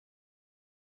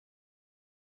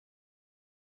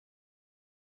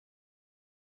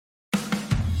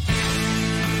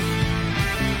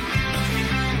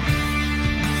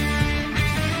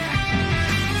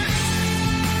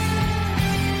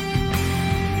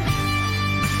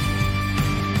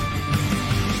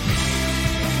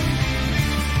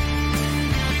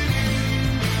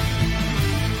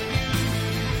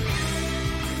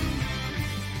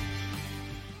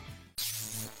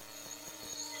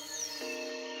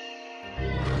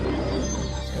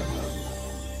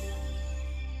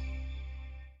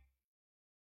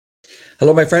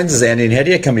Hello, my friends. This is Andy and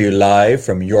Hedieh coming to you live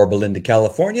from Yorba Linda,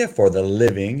 California for the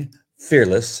Living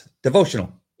Fearless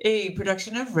Devotional. A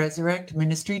production of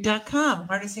ResurrectMinistry.com,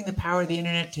 harnessing the power of the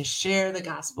internet to share the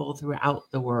gospel throughout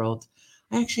the world.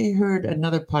 I actually heard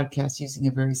another podcast using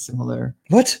a very similar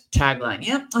tagline.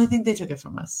 Yep, I think they took it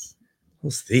from us.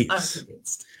 Who's these? I'm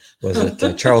convinced. Was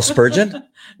it Charles Spurgeon?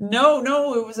 No,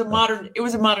 it was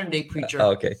a modern day preacher.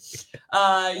 Okay.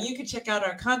 You can check out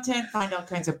our content, find all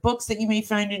kinds of books that you may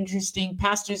find interesting,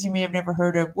 pastors you may have never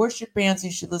heard of, worship bands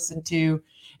you should listen to,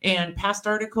 and past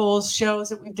articles, shows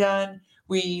that we've done.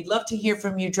 We love to hear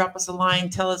from you. Drop us a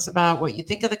line. Tell us about what you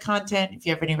think of the content. If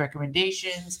you have any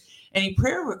recommendations, any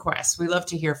prayer requests, we love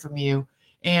to hear from you.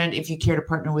 And if you care to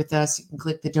partner with us, you can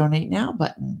click the Donate Now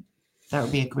button. That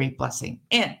would be a great blessing.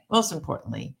 And most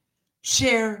importantly,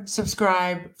 share,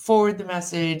 subscribe, forward the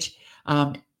message,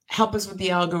 help us with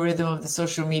the algorithm of the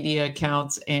social media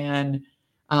accounts. And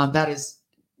that is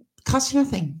cost you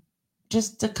nothing.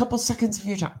 Just a couple seconds of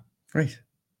your time. Right.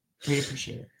 Really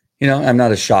appreciate it. You know, I'm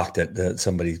not as shocked at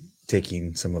somebody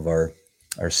taking some of our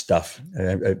stuff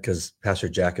because Pastor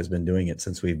Jack has been doing it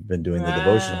since we've been doing the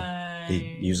devotional.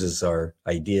 He uses our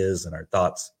ideas and our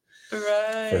thoughts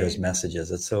for his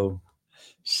messages. It's so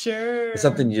sure. It's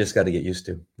something you just got to get used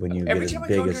to when you every get time as I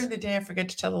big go as during the day, I forget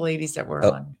to tell the ladies that we're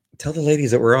on. Tell the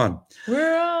ladies that we're on.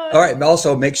 We're on. All right.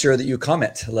 Also, make sure that you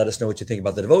comment. Let us know what you think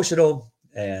about the devotional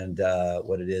and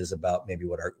what it is about, maybe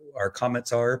what our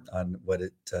comments are on what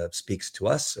it speaks to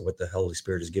us or what the Holy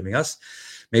Spirit is giving us.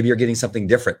 Maybe you're getting something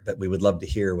different, but we would love to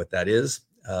hear what that is.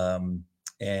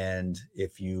 And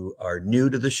if you are new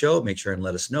to the show, make sure and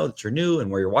let us know that you're new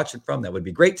and where you're watching from. That would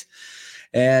be great.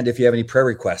 And if you have any prayer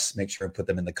requests, make sure and put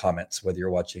them in the comments, whether you're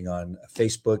watching on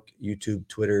Facebook, YouTube,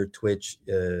 Twitter, Twitch,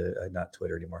 not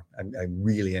Twitter anymore. I'm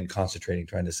really concentrating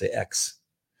trying to say X.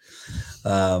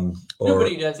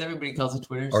 Nobody does. Everybody calls it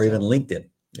Twitter. Or even LinkedIn.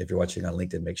 If you're watching on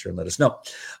LinkedIn, make sure and let us know.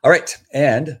 All right.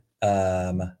 And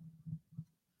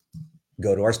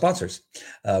go to our sponsors,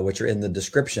 which are in the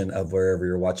description of wherever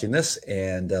you're watching this.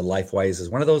 And LifeWise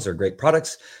is one of those. They're great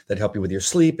products that help you with your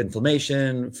sleep,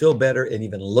 inflammation, feel better, and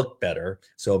even look better.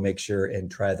 So make sure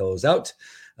and try those out.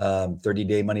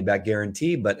 30-day money-back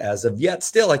guarantee. But as of yet,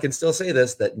 I can still say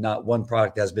this, that not one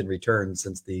product has been returned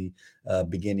since the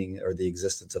beginning or the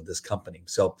existence of this company.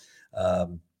 So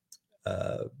go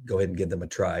ahead and give them a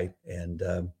try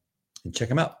and check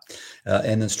them out.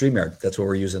 And then StreamYard, that's what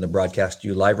we're using to broadcast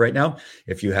you live right now.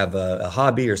 If you have a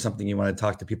hobby or something you want to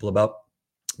talk to people about,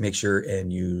 make sure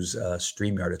and use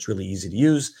StreamYard. It's really easy to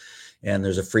use. And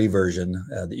there's a free version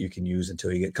that you can use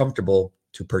until you get comfortable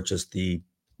to purchase the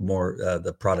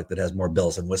product that has more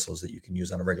bells and whistles that you can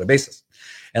use on a regular basis.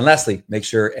 And lastly, make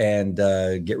sure and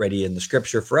get ready in the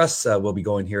scripture for us. We'll be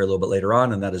going here a little bit later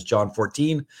on, and that is John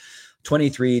 14,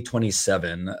 23,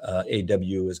 27.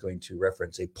 AW is going to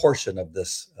reference a portion of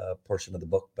this portion of the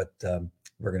book, but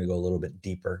we're going to go a little bit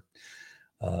deeper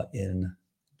in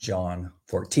John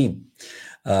 14.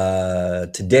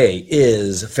 Today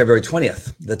is February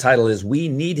 20th. The title is We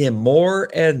Need Him More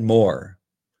and More.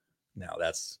 Now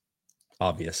that's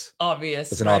obvious.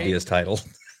 It's an obvious title.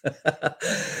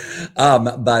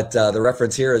 But the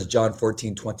reference here is John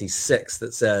 14, 26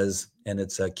 that says, and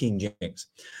it's King James,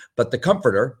 but the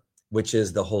Comforter, which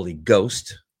is the Holy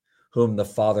Ghost, whom the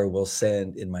Father will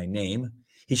send in my name,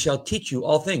 he shall teach you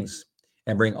all things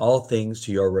and bring all things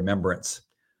to your remembrance,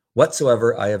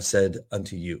 whatsoever I have said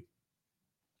unto you.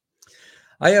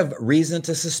 I have reason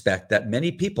to suspect that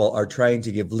many people are trying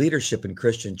to give leadership in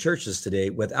Christian churches today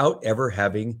without ever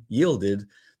having yielded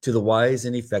to the wise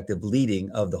and effective leading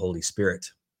of the Holy Spirit.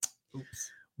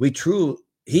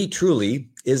 He truly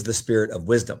is the Spirit of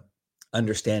wisdom,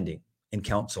 understanding, and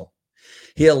counsel.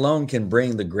 He alone can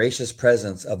bring the gracious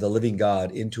presence of the living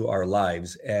God into our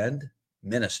lives and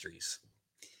ministries.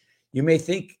 You may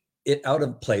think it out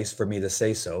of place for me to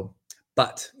say so,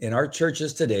 but in our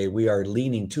churches today, we are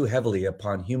leaning too heavily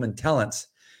upon human talents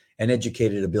and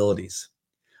educated abilities.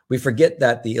 We forget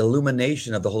that the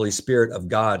illumination of the Holy Spirit of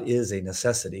God is a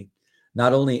necessity,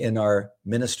 not only in our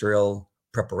ministerial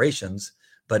preparations,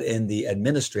 but in the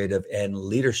administrative and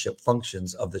leadership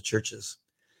functions of the churches.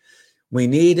 We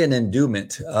need an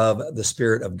endowment of the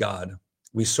Spirit of God.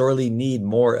 We sorely need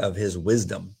more of his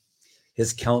wisdom,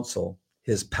 his counsel,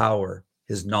 his power,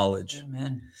 his knowledge.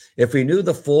 Amen. If we knew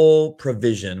the full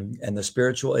provision and the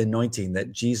spiritual anointing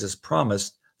that Jesus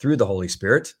promised through the Holy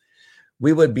Spirit,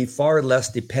 we would be far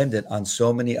less dependent on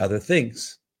so many other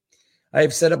things. I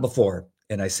have said it before,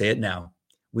 and I say it now.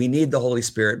 We need the Holy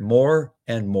Spirit more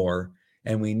and more,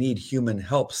 and we need human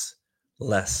helps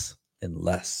less and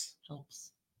less.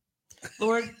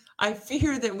 Lord, I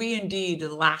fear that we indeed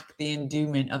lack the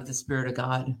endowment of the Spirit of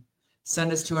God.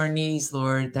 Send us to our knees,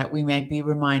 Lord, that we might be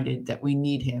reminded that we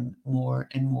need him more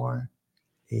and more.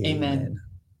 Amen.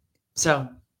 So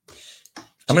I'm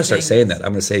going to start saying that.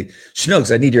 I'm going to say,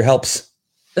 Schnugs, I need your helps.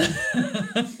 Because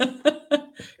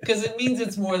it means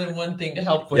it's more than one thing to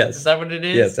help with. Yes. Is that what it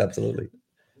is? Yes, absolutely.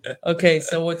 Okay,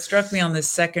 so what struck me on the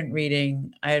second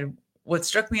reading, what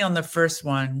struck me on the first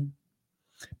one,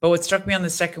 but what struck me on the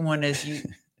second one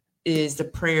is the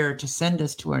prayer to send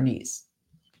us to our knees.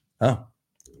 Oh.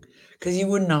 Because you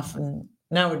wouldn't often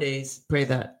nowadays pray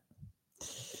that.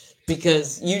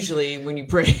 Because usually when you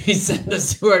pray, send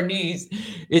us to our knees,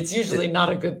 it's usually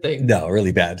not a good thing. No,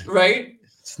 really bad. Right?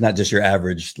 It's not just your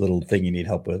average little thing you need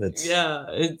help with. It's a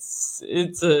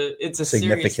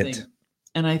serious thing.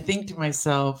 And I think to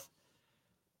myself,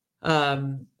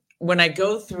 when I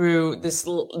go through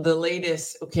the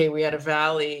latest, okay, we had a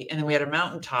valley and then we had a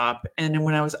mountaintop. And then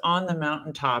when I was on the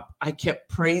mountaintop, I kept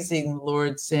praising the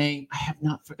Lord, saying, I have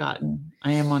not forgotten.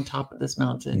 I am on top of this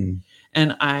mountain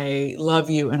and I love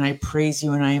you and I praise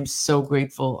you and I am so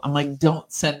grateful. I'm like,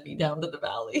 don't send me down to the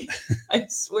valley. I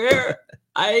swear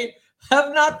I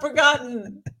have not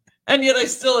forgotten. And yet I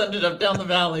still ended up down the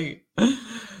valley.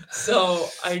 So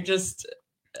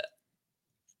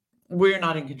we're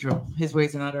not in control. His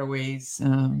ways are not our ways.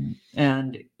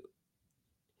 And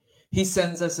he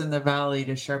sends us in the valley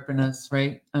to sharpen us,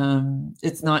 right?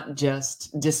 It's not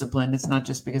just discipline. It's not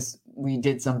just because we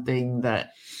did something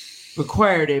that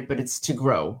required it, but it's to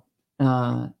grow.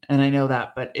 And I know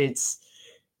that, but it's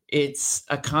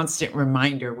a constant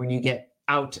reminder when you get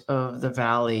out of the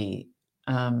valley,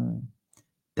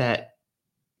 that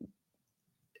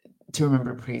to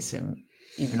remember to praise him,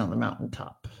 even on the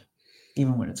mountaintop.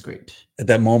 Even when it's great. At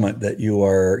that moment that you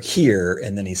are here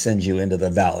and then he sends you into the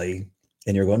valley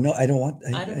and you're going, no, I don't want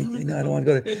to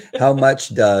go there. How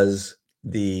much does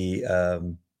the, I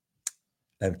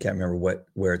can't remember what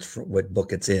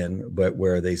book it's in, but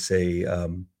where they say,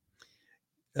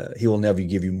 he will never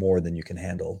give you more than you can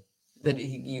handle. That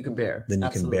you can bear. Than you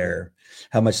Absolutely. Can bear.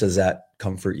 How much does that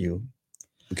comfort you?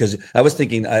 Because I was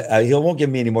thinking, he won't give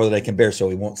me any more than I can bear, so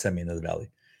he won't send me into the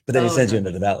valley. But then he sends you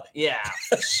into the valley. Yeah,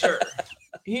 sure.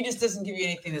 He just doesn't give you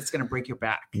anything that's going to break your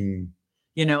back. You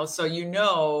know, so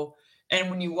and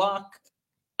when you walk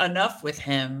enough with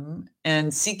him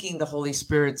and seeking the Holy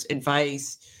Spirit's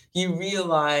advice, you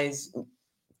realize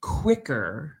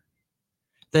quicker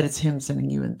that it's him sending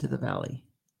you into the valley.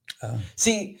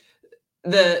 See,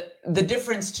 the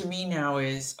difference to me now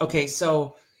is, okay,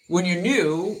 so when you're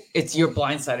new, you're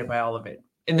blindsided by all of it.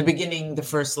 In the beginning, the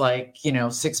first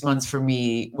 6 months for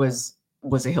me was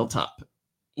a hilltop,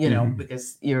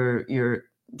 because you're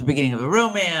the beginning of a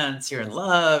romance, you're in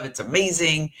love, it's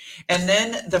amazing. And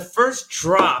then the first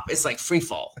drop is like free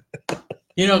fall,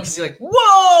 because you're like,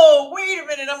 whoa, wait a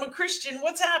minute, I'm a Christian.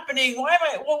 What's happening? Why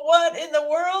am what in the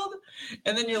world?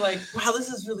 And then you're like, wow, this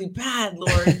is really bad,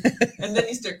 Lord. And then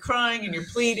you start crying and you're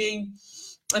pleading.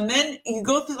 And then you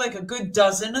go through like a good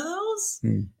dozen of those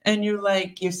and you're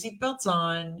like, your seatbelt's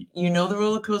on, the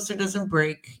roller coaster doesn't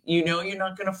break, you're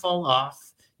not going to fall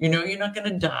off, you're not going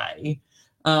to die.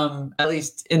 At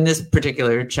least in this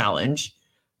particular challenge,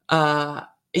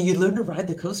 you learn to ride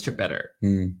the coaster better.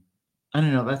 I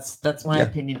don't know. That's my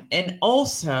opinion. And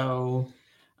also,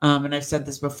 and I've said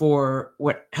this before,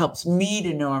 what helps me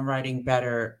to know I'm riding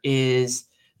better is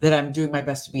that I'm doing my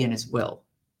best to be in his will.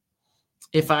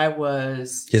 If I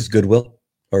was his goodwill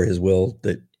or his will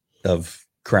of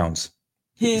crowns,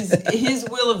 his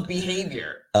will of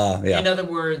behavior. In other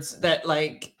words, that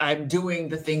I'm doing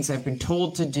the things I've been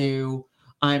told to do.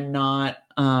 I'm not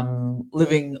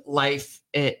living life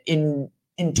in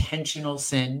intentional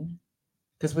sin,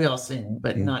 because we all sin,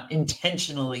 but not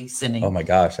intentionally sinning. Oh my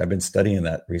gosh, I've been studying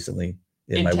that recently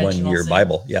in my 1 year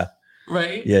Bible. Yeah.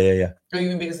 Right? Yeah. Or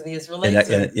even because of the Israelites?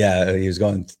 He was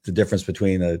going the difference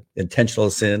between an intentional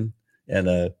sin and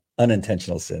an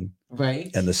unintentional sin. Right.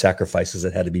 And the sacrifices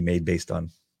that had to be made based on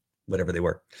whatever they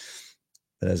were.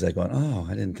 And I was like going, oh,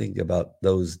 I didn't think about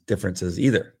those differences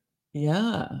either.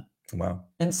 Yeah. Wow.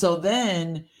 And so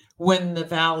then when the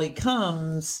valley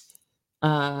comes,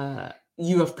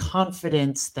 you have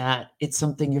confidence that it's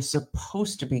something you're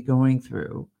supposed to be going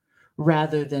through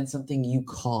rather than something you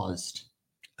caused.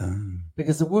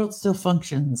 Because the world still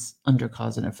functions under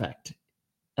cause and effect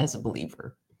as a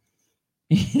believer.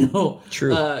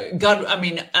 True. God,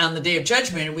 on the day of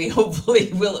judgment, we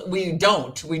hopefully we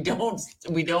don't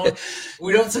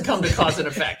succumb to cause and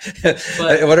effect.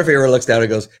 But I wonder if he ever looks down and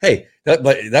goes, hey,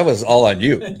 that was all on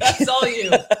you. That's all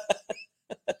you.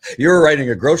 You were riding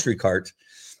a grocery cart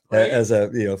right? As a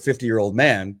 50-year-old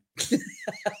man.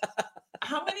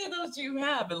 How many of else you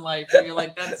have in life where you're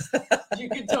like, you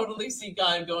can totally see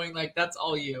God going like, that's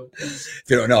all you. If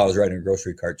you don't know, I was riding a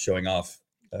grocery cart showing off,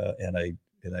 and I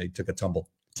took a tumble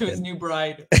to his new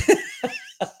bride.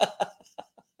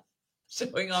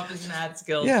 Showing off his mad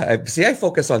skills. Yeah, I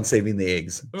focus on saving the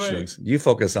eggs. Right. You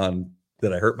focus on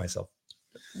that I hurt myself.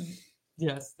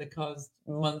 Yes, that caused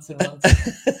months and months,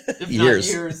 if years.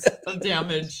 not years of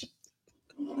damage.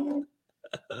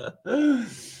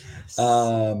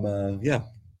 Yeah.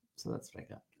 So that's what I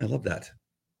got. I love that.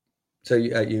 So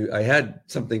I had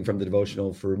something from the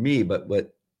devotional for me, but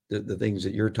what the things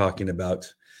that you're talking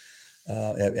about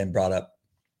and brought up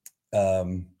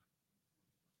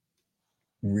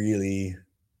really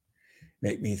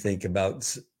make me think about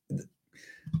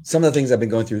some of the things I've been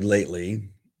going through lately.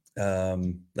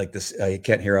 Like this, I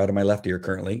can't hear out of my left ear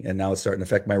currently, and now it's starting to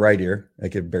affect my right ear. I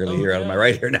could barely hear out of my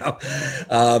right ear now.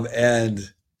 And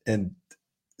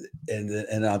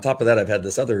on top of that, I've had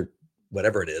this other,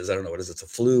 whatever it is, I don't know what it is. It's a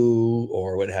flu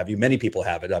or what have you. Many people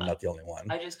have it. I'm not the only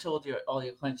one. I just told you all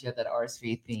your clients you had that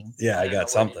RSV thing. Yeah, I got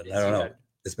something. I don't know.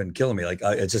 It's been killing me. Like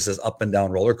it's just this up and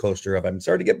down roller coaster of I'm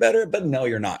starting to get better, but no,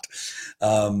 you're not.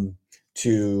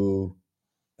 To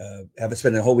have it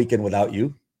spend a whole weekend without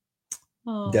you,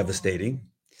 devastating,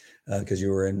 because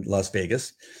you were in Las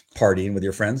Vegas partying with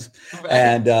your friends, right.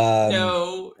 And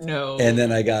no. And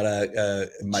then I got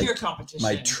cheer competition.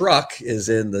 My truck is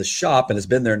in the shop and it's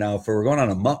been there now we're going on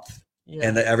a month. Yeah.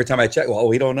 And every time I check, well,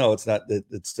 we don't know. It's not.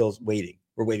 It's still waiting.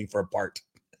 We're waiting for a part.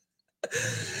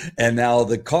 And now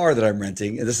the car that I'm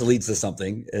renting, and this leads to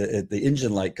something, the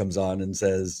engine light comes on and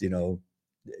says, you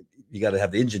got to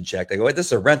have the engine checked. I go, wait, this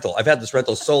is a rental. I've had this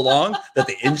rental so long that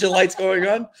the engine light's going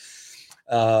on.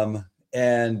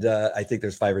 And I think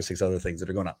there's 5 or 6 other things that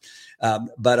are going on.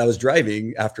 But I was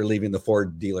driving after leaving the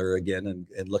Ford dealer again and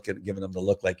giving them the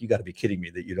look like, you got to be kidding me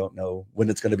that you don't know when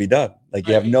it's going to be done. Like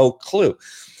you have no clue.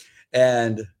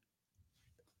 And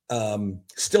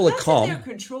still a calm. In their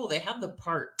control. They have the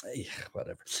part. Yeah,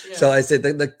 whatever. Yeah. So I said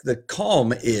the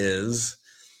calm is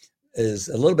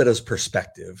a little bit of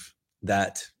perspective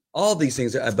that all these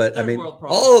things, but I mean,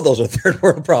 all of those are third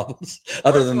world problems.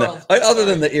 Other than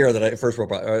the ear first world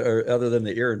problem, or other than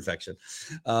the ear infection.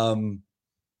 And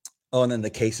then the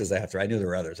cases I have to write. I knew there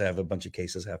were others. I have a bunch of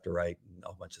cases I have to write, and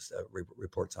a bunch of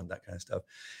reports on that kind of stuff.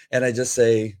 And I just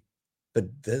say, but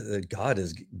God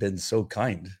has been so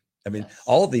kind. I mean,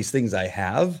 all of these things I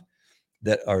have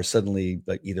that are suddenly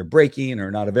like either breaking or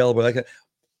not available. Like,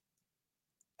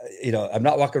 I'm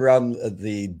not walking around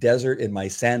the desert in my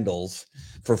sandals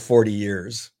for 40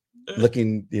 years,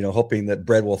 looking, hoping that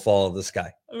bread will fall out of the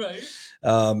sky. Right.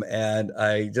 And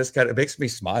I just it makes me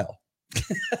smile.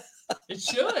 It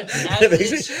should.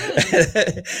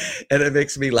 And it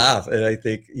makes me laugh. And I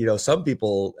think, some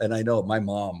people, and I know my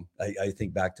mom, I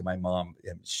think back to my mom,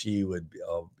 and she would,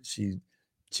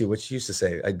 what she used to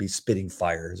say, I'd be spitting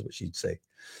fire is what she'd say.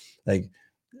 Like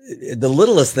the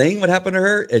littlest thing would happen to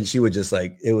her and she would just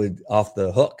it would off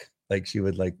the hook. Like she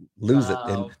would lose it.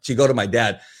 And she'd go to my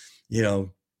dad,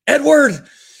 Edward,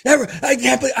 I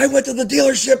can't believe I went to the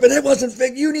dealership and it wasn't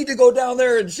fixed. You need to go down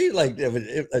there. And she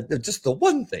just the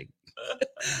one thing.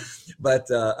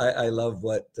 But I love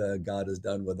what God has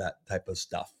done with that type of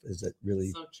stuff. Is it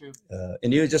really so true?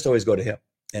 And you just always go to him.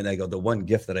 And I go, the one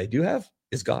gift that I do have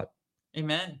is God.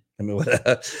 Amen. I mean,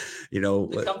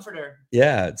 the comforter.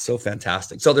 Yeah, it's so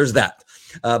fantastic. So there's that.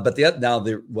 But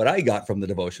what I got from the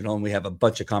devotional, and we have a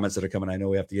bunch of comments that are coming, I know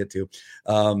we have to get to,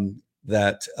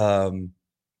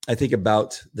 I think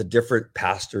about the different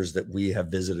pastors that we have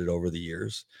visited over the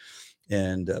years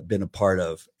and been a part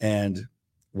of. And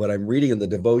what I'm reading in the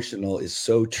devotional is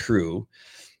so true,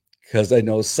 because I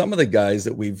know some of the guys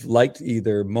that we've liked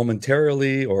either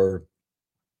momentarily or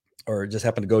just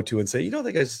happen to go to and say,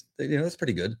 that guy's, that's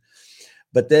pretty good.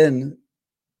 But then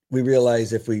we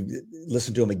realize if we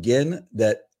listen to him again,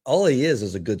 that all he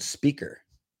is a good speaker.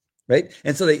 Right.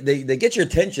 And so they get your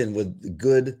attention with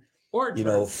good,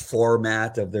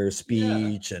 format of their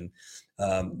speech and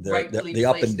the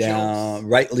up and down,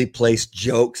 rightly placed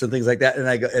jokes and things like that. And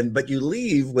I go, but you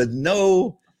leave with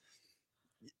no.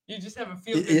 You just have a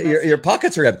feel. Your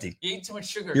pockets are empty. You ate too much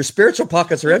sugar. Your spiritual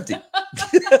pockets are empty.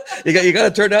 you got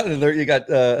to turn out, and you got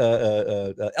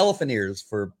elephant ears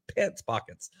for pants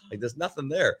pockets. Like there's nothing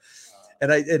there.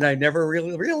 And I never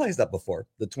really realized that before.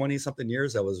 The 20-something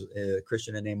years I was a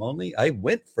Christian in name only, I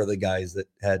went for the guys that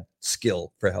had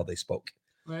skill for how they spoke.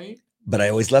 Right. But I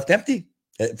always left empty.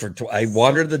 I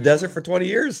wandered the desert for 20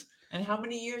 years. And how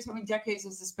many decades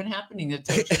has this been happening? The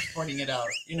church is pointing it out,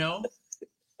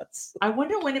 I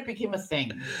wonder when it became a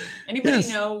thing. Anybody Yes.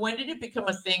 know, when did it become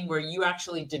a thing where you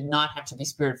actually did not have to be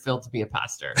spirit-filled to be a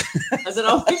pastor? Has it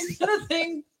always been a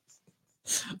thing?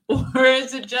 Or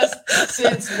is it just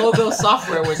since logo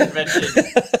software was invented?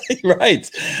 Right.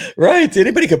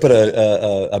 Anybody could put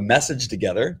a message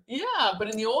together. Yeah, but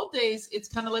in the old days, it's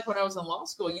kind of like when I was in law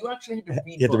school. You actually had to read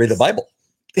You had to read the books. Bible.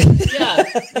 Yeah,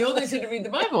 the old days you had to read the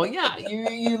Bible. Yeah,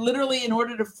 you literally, in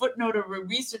order to footnote or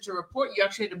research a report, you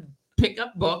actually had to pick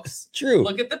up books, True.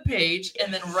 look at the page,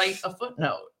 and then write a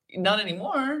footnote. Not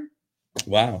anymore.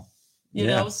 Wow. You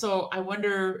Yeah. know, so I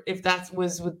wonder if that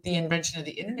was with the invention of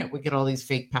the internet, we get all these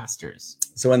fake pastors.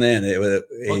 So in the end, it was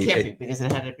Well, it can't be because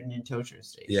it had been in Toaster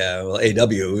stage. yeah. Well,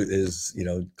 AW is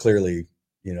clearly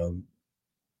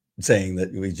saying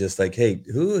that we just like, hey,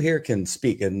 who here can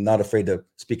speak and not afraid to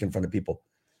speak in front of people?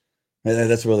 And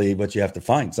that's really what you have to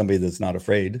find, somebody that's not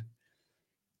afraid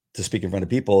to speak in front of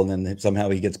people, and then somehow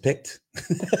he gets picked.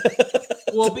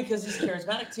 Well, because he's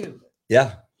charismatic too.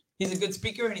 Yeah. He's a good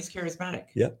speaker and he's charismatic.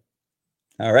 Yep.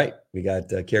 All right. We got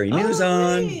Carrie News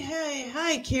on. Hey,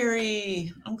 hi,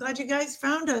 Carrie. I'm glad you guys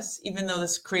found us, even though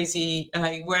this crazy,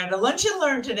 we're at a lunch and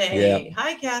learn today. Yeah.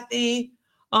 Hi, Kathy.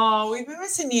 Oh, we've been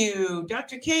missing you.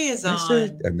 Dr. K is on.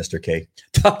 Mr. K.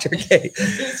 Dr. K.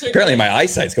 Mr. Apparently K. my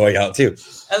eyesight's going out too.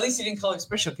 At least you didn't call him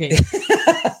Special K.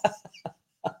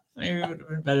 Maybe it would have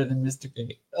been better than Mr.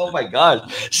 K. Oh my God.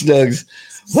 Snugs.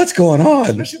 What's going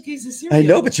on? Special K's a cereal. I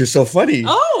know, but you're so funny.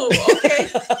 Oh, okay.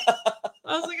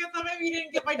 I was like, I thought maybe you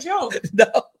didn't get my joke.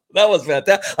 No, that was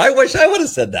fantastic. I wish I would have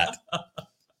said that.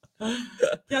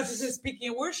 Kathy says,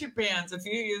 speaking of worship bands, a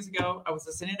few years ago, I was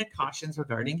listening to cautions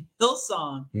regarding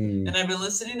Hillsong. Hmm. And I've been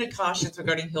listening to cautions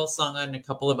regarding Hillsong and a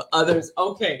couple of others.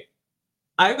 Okay.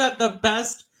 I got the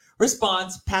best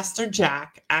response. Pastor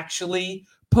Jack actually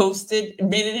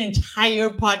made an entire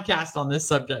podcast on this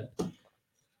subject.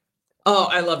 Oh,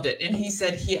 I loved it. And he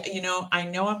said, I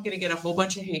know I'm going to get a whole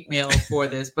bunch of hate mail for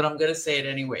this, but I'm going to say it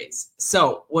anyways.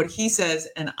 So what he says,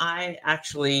 and I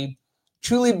actually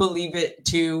truly believe it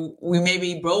too. We may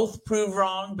be both proved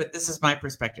wrong, but this is my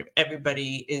perspective.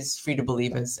 Everybody is free to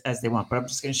believe as they want, but I'm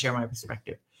just going to share my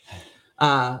perspective.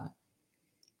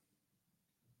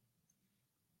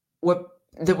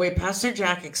 The way Pastor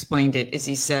Jack explained it is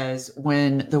he says,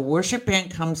 when the worship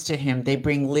band comes to him, they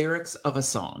bring lyrics of a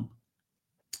song.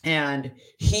 And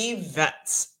he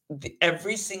vets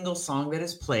every single song that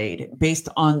is played based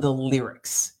on the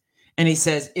lyrics. And he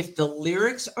says, if the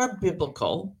lyrics are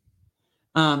biblical,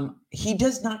 he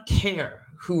does not care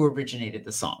who originated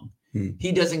the song.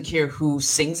 He doesn't care who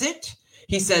sings it.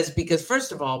 He says, because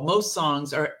first of all, most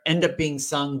songs end up being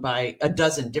sung by a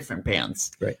dozen different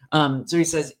bands. Right. So he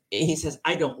says,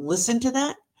 I don't listen to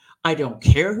that. I don't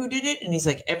care who did it. And he's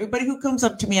like, everybody who comes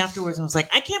up to me afterwards and was like,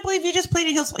 I can't believe you just played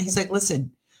a Hillsong. He's like,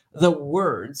 listen, the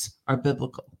words are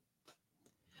biblical.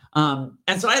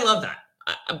 And so I love that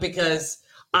because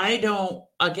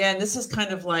again, this is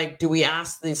kind of like, do we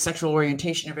ask the sexual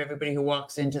orientation of everybody who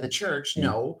walks into the church?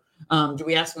 No. Do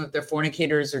we ask them if they're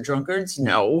fornicators or drunkards?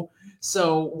 No.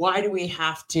 So why do we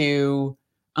have to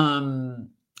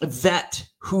vet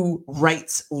who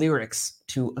writes lyrics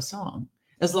to a song?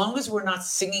 As long as we're not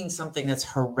singing something that's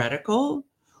heretical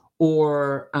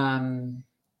or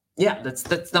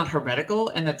that's not heretical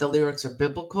and that the lyrics are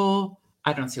biblical,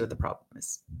 I don't see what the problem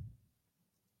is.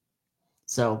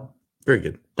 So very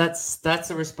good. That's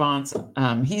a response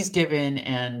he's given,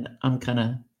 and I'm kind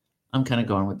of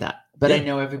going with that. But yeah. I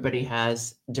know everybody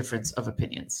has difference of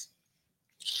opinions.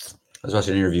 I was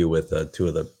watching an interview with two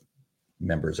of the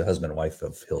members, a husband and wife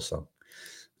of Hillsong.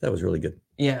 That was really good.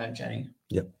 Yeah, Jenny.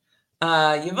 Yep.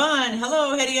 Yvonne,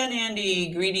 hello, Hetty and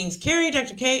Andy. Greetings, Carrie,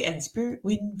 Dr. K, and Spirit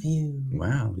Wind View.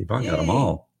 Wow, Yvonne got them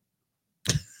all.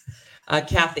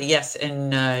 Kathy, yes,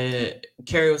 and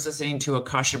Carrie was listening to a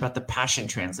caution about the Passion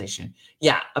Translation.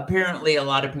 Yeah, apparently a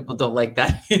lot of people don't like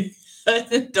that.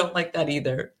 Don't like that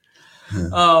either.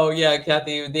 Oh, yeah,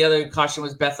 Kathy, the other caution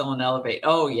was Bethel and Elevate.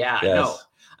 Oh, yeah, yes. No.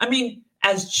 I mean,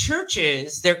 as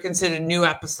churches, they're considered New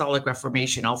Apostolic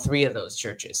Reformation, all three of those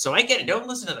churches. So I get it. Don't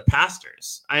listen to the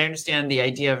pastors. I understand the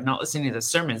idea of not listening to the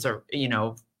sermons, or,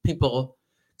 people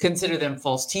consider them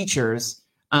false teachers.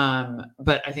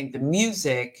 But I think the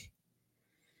music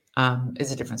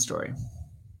is a different story.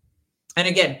 And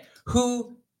again,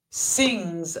 who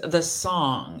sings the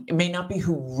song? It may not be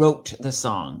who wrote the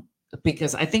song,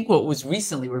 because I think what was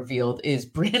recently revealed is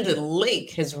Brandon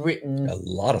Lake has written a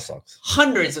lot of songs,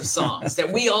 hundreds of songs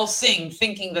that we all sing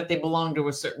thinking that they belong to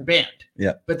a certain band.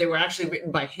 Yeah. But they were actually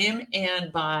written by him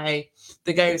and by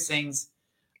the guy who sings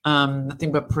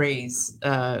Nothing But Praise,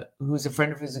 who's a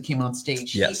friend of his who came on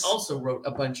stage. Yes. He also wrote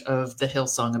a bunch of the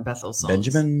Hillsong and Bethel songs.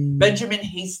 Benjamin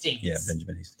Hastings. Yeah,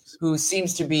 Benjamin Hastings. Who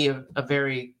seems to be a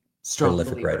very strong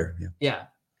prolific believer. writer. Yeah.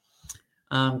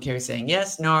 Carrie saying,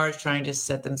 yes, NAR is trying to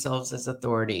set themselves as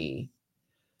authority.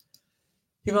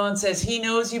 Yvonne says, he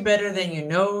knows you better than you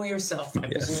know yourself. I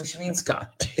presume she means God.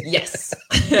 Yes.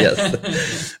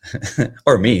 Yes.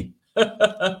 Or me.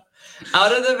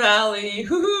 Out of the valley,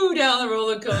 hoo-hoo, down the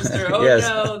roller coaster. Oh, Yes.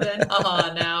 no, then,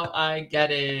 now I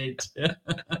get it.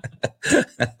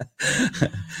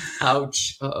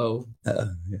 Ouch. Uh-oh. Yeah.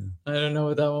 I don't know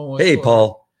what that one was Hey, for.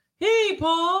 Paul. Hey,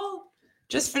 Paul.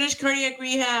 Just finished cardiac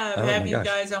rehab. Oh, Have my you gosh.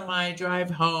 guys on my drive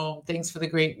home. Thanks for the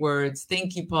great words.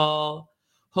 Thank you, Paul.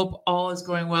 Hope all is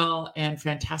going well and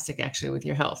fantastic, actually, with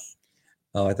your health.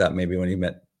 Oh, I thought maybe when he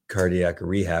meant cardiac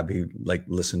rehab, he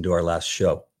listened to our last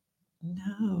show.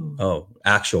 No. Oh,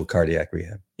 actual cardiac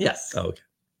rehab. Yes. Oh,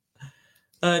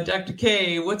 okay. Dr.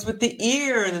 K, what's with the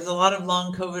ear? There's a lot of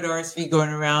long COVID RSV going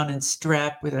around and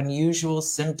strep with unusual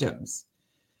symptoms.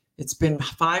 It's been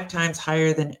 5 times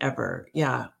higher than ever.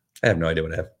 Yeah. I have no idea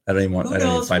what I have. I don't even Who want. I don't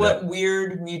even knows find what out.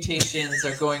 weird mutations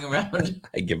are going around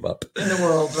I give up. in the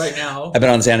world right now? I've been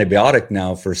on this antibiotic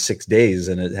now for 6 days,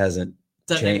 and it hasn't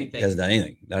Done changed. anything. Hasn't done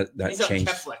anything. Not He's on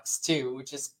changed. Keflex too,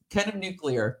 which is kind of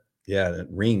nuclear. Yeah, it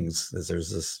rings.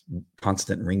 There's this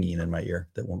constant ringing in my ear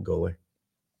that won't go away.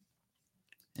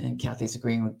 And Kathy's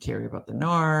agreeing with Carrie about the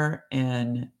NAR.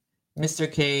 And Mr.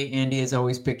 K, Andy is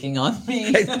always picking on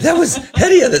me. Hey, that was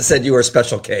Hedia that said you were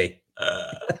Special K.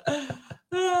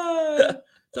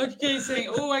 Dr. K saying,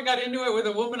 oh, I got into it with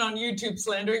a woman on YouTube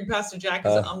slandering Pastor Jack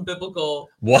as unbiblical.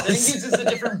 What? Then he uses a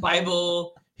different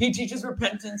Bible. He teaches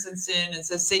repentance and sin and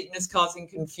says Satan is causing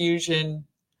confusion.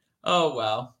 Oh,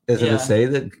 wow. Does it say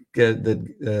that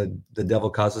the devil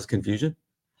causes confusion?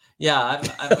 Yeah,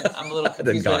 I'm a little Did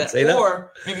confused by God that. say that?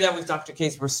 Or maybe that was Dr.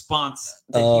 K's response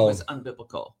that he was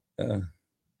unbiblical. I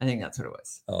think that's what it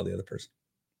was. Oh, the other person.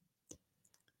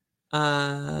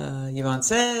 Yvonne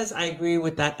says, I agree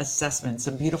with that assessment.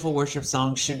 Some beautiful worship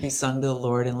songs should be sung to the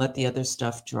Lord and let the other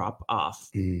stuff drop off.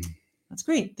 That's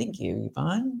great. Thank you,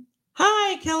 Yvonne.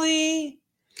 Hi, Kelly.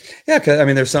 Yeah, because I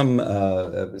mean, there's some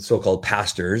so-called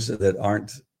pastors that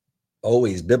aren't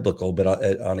always biblical,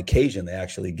 but on occasion they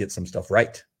actually get some stuff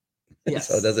right. Yes.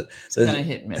 So does it? It's kind of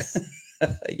hit and miss.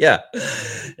 Yeah,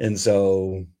 and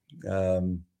so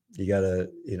you gotta,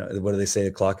 what do they say?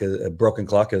 A broken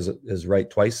clock is right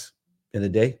twice in a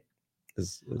day.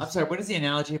 I'm sorry. What is the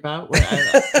analogy about?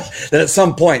 That at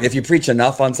some point, if you preach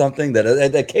enough on something,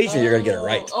 that occasionally you're gonna get it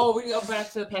right. Oh, we go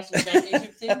back to the Pastor Jack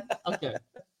YouTube thing. Okay.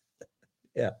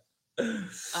 Yeah.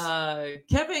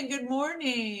 Kevin, good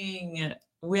morning.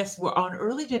 Yes, we're on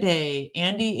early today.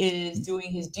 Andy is doing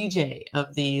his DJ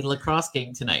of the lacrosse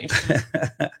game tonight.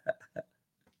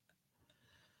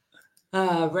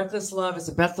 Reckless Love is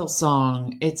a Bethel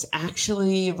song. It's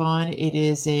actually, Yvonne, it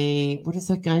is what is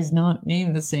that guy's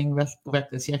name that's saying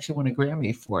Reckless? He actually won a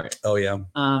Grammy for it. Oh, yeah.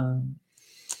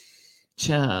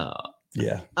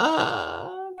 Yeah.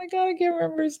 Oh, my God, I can't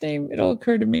remember his name. It'll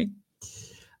occur to me.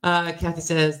 Kathy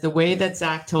says, the way that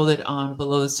Zach told it on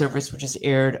Below the Surface, which is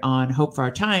aired on Hope for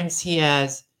Our Times, he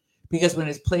has, because when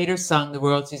it's played or sung, the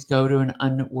royalties go to an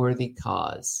unworthy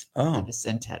cause. Oh. That is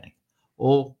satanic.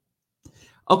 Oh.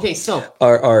 Okay, so.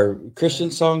 Are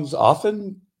Christian songs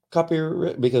often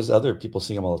copyrighted? Because other people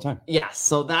sing them all the time. Yeah,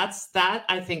 so that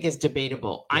I think is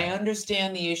debatable. Yeah. I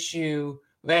understand the issue.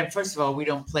 And first of all, we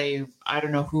don't play, I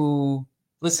don't know who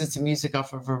listens to music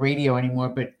off of a radio anymore,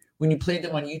 but when you play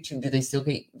them on YouTube, do they still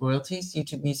get royalties,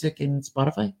 YouTube Music and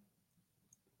Spotify?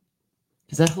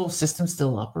 Does that whole system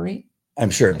still operate?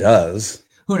 I'm sure it does.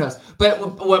 Who knows? But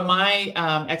what my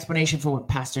explanation for what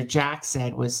Pastor Jack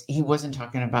said was he wasn't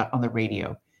talking about on the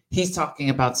radio. He's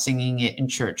talking about singing it in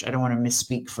church. I don't want to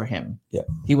misspeak for him. Yeah.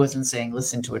 He wasn't saying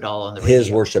listen to it all on the radio. His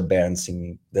worship band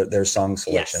singing their song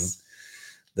selection. Yes.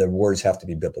 The words have to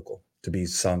be biblical to be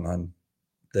sung on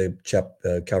the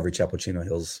Calvary Chapel Chino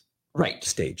Hills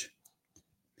stage.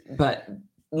 But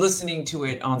listening to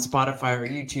it on Spotify or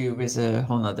YouTube is a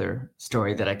whole nother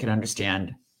story that I can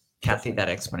understand. Kathy, that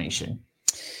explanation.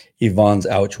 Yvonne's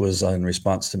ouch was in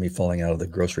response to me falling out of the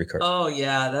grocery cart. Oh,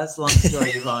 yeah, that's a long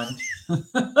story, Yvonne.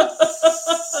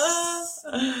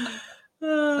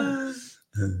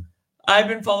 I've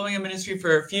been following a ministry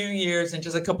for a few years, and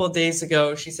just a couple of days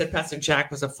ago, she said Pastor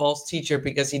Jack was a false teacher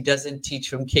because he doesn't teach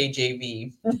from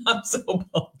KJV. I'm so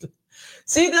bummed.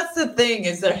 See, that's the thing,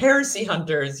 is they're heresy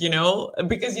hunters,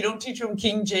 because you don't teach from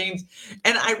King James.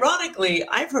 And ironically,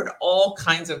 I've heard all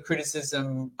kinds of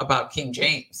criticism about King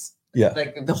James. Yeah.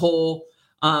 Like the whole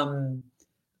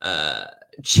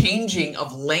changing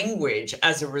of language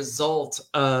as a result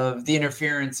of the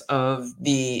interference of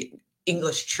the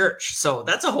English church. So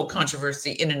that's a whole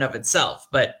controversy in and of itself.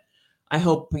 But I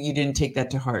hope you didn't take that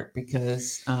to heart,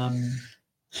 because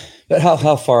but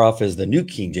how far off is the New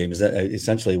King James? That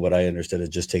essentially what I understood, it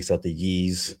just takes out the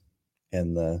ye's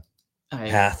and the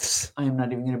haths. I'm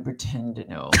not even going to pretend to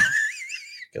know.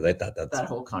 Because I thought that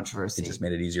whole controversy. It just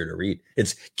made it easier to read.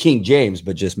 It's King James,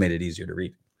 but just made it easier to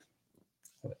read.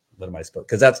 What am I supposed?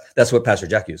 Because that's what Pastor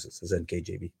Jack uses, is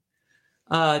NKJV.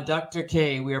 Dr.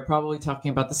 K, we are probably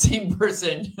talking about the same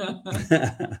person.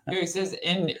 Here he says,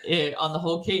 on the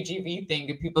whole KJV thing,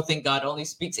 do people think God only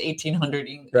speaks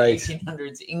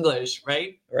 1800s English,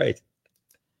 right? Right.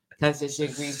 Because she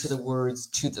agrees to the words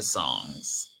to the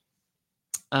songs.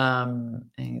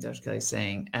 And Dr. Kelly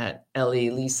saying, at Ellie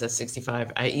Lisa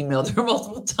 65, I emailed her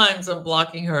multiple times. I'm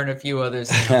blocking her and a few others.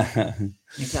 And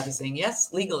Kathy saying,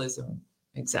 yes, legalism.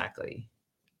 Exactly.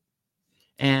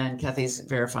 And Kathy's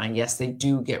verifying, yes, they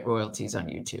do get royalties on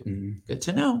YouTube. Mm-hmm. Good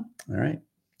to know. All right.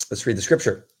 Let's read the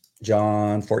scripture.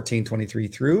 John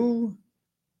 14:23 through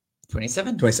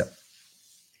 27. 27.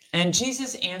 And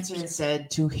Jesus answered and said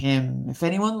to him, if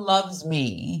anyone loves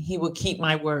me, he will keep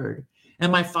my word,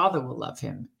 and my Father will love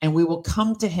him, and we will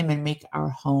come to him and make our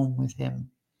home with him.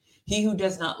 He who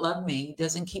does not love me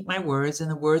doesn't keep my words,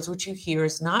 and the words which you hear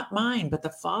is not mine, but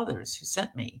the Father's who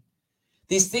sent me.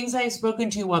 These things I have spoken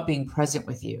to you while being present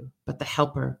with you, but the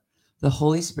Helper, the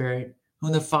Holy Spirit,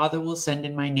 whom the Father will send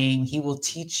in my name, he will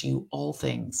teach you all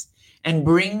things and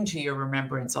bring to your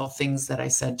remembrance all things that I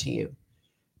said to you.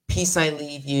 Peace I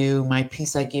leave you, my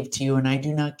peace I give to you, and I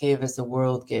do not give as the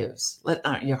world gives. Let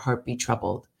not your heart be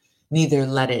troubled, neither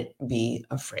let it be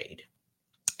afraid.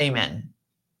 Amen.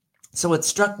 So what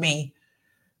struck me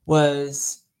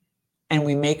was, and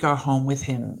we make our home with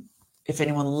him, if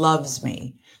anyone loves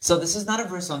me. So this is not a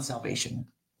verse on salvation.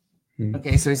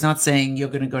 Okay, so he's not saying you're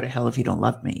going to go to hell if you don't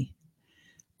love me.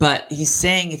 But he's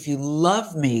saying if you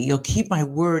love me, you'll keep my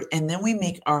word, and then we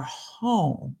make our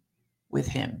home with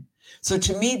him. So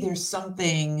to me, there's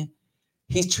something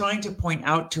he's trying to point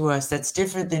out to us that's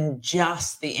different than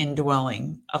just the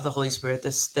indwelling of the Holy Spirit,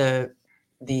 the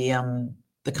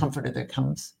comforter that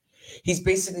comes. He's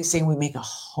basically saying we make a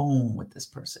home with this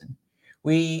person.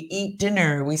 We eat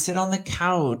dinner, we sit on the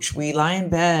couch, we lie in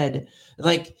bed.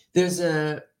 Like there's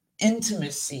a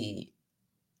intimacy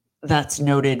that's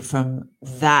noted from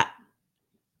that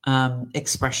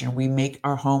expression. We make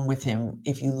our home with him.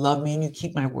 If you love me and you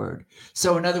keep my word.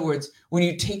 So in other words, when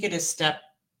you take it a step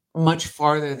much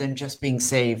farther than just being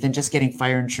saved, than just getting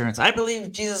fire insurance, I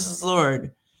believe Jesus is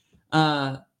Lord.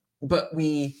 But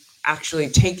we actually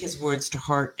take his words to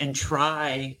heart and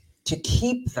try to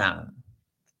keep them.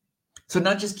 So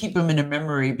not just keep them in a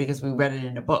memory because we read it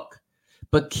in a book,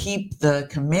 but keep the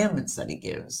commandments that he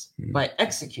gives by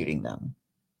executing them.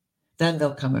 Then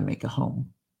they'll come and make a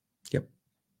home. Yep.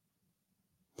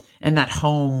 And that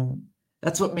home,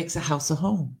 that's what makes a house a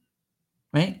home,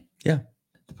 right? Yeah.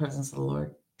 The presence of the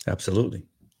Lord. Absolutely.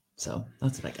 So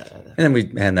that's what I got out of that. And then we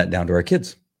hand that down to our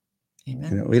kids.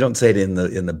 Amen. You know, we don't say it in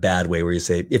the bad way where you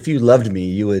say, if you loved me,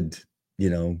 you would,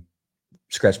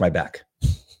 scratch my back.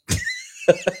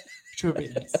 Sure be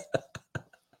nice.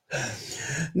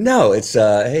 No, it's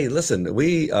hey, listen,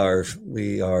 we are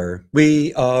family.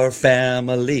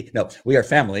 No, we are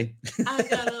family.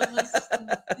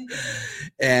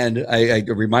 And I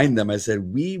remind them, I said,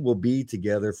 we will be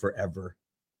together forever.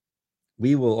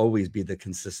 We will always be the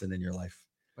consistent in your life.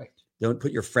 Right. Don't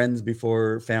put your friends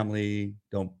before family.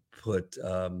 Don't put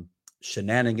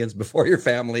shenanigans before your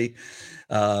family.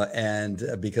 And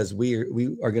because we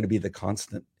are going to be the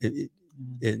constant.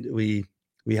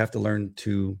 We have to learn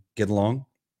to get along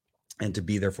and to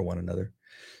be there for one another.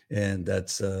 And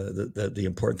that's the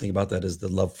important thing about that is the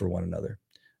love for one another.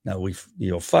 Now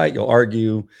you'll fight, you'll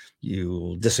argue,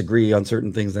 you'll disagree on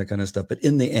certain things, that kind of stuff. But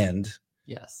in the end,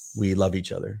 yes, we love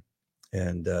each other,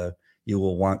 and you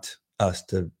will want us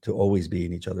to always be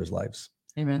in each other's lives.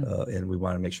 Amen. And we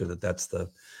want to make sure that that's the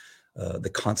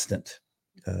constant,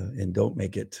 and don't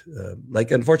make it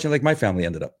unfortunately, like my family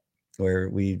ended up, where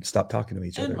we stopped talking to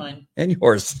each other. Mine. And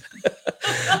yours.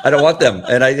 I don't want them.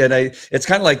 And I it's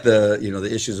kind of like the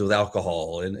issues with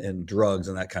alcohol and drugs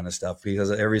and that kind of stuff,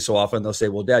 because every so often they'll say,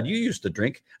 well, Dad, you used to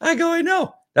drink. I go, I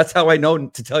know. That's how I know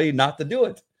to tell you not to do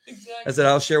it. Exactly. I said,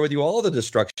 I'll share with you all the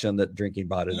destruction that drinking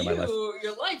brought into my life.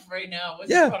 Your life right now was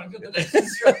yeah. a product of the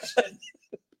destruction.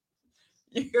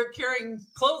 You're carrying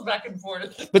clothes back and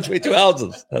forth. Between 2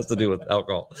 houses. Has to do with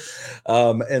alcohol.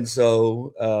 And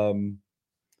so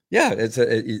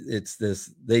it's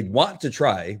this, they want to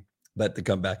try, but the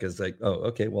comeback is like, oh,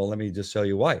 okay, well, let me just show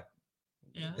you why.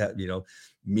 Yeah.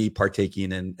 Me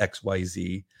partaking in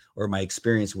XYZ, or my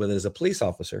experience with it as a police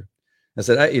officer. I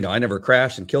said, I never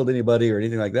crashed and killed anybody or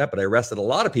anything like that, but I arrested a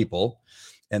lot of people,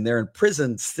 and they're in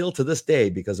prison still to this day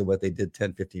because of what they did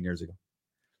 10, 15 years ago.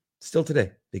 Still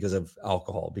today, because of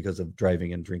alcohol, because of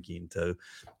driving and drinking, to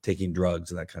taking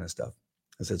drugs and that kind of stuff.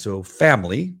 I said, so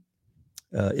family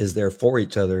is there for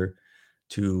each other,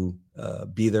 to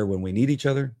be there when we need each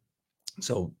other,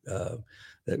 so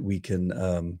that we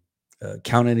can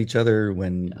count on each other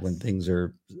when things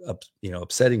are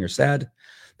upsetting or sad,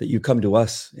 that you come to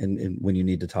us and when you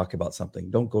need to talk about something.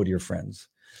 Don't go to your friends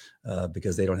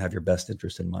because they don't have your best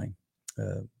interest in mind.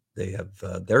 They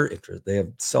have their interest. They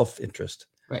have self-interest.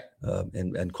 Right.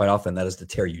 And quite often that is to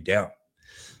tear you down.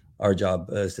 Our job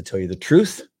is to tell you the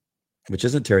truth, which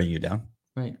isn't tearing you down.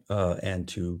 Right. And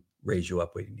to raise you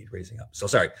up when you need raising up. So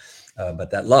sorry.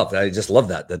 But that love, I just love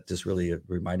that. That just really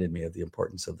reminded me of the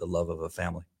importance of the love of a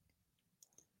family.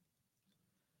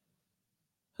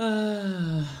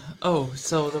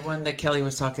 So the one that Kelly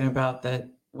was talking about, that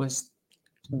was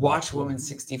Watchwoman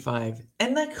 65.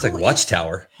 And It's like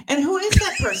Watchtower. And who is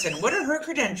that person? What are her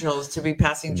credentials to be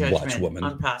passing judgment Watchwoman.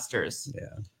 on pastors?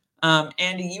 Yeah.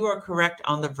 Andy, you are correct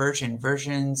on the version.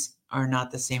 Versions are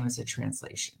not the same as a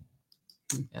translation.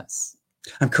 Yes.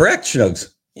 I'm correct,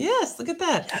 Schnugs. Yes, look at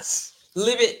that. Yes.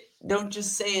 Live it. Don't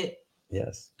just say it.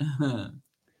 Yes.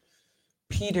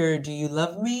 Peter, do you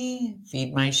love me?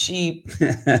 Feed my sheep.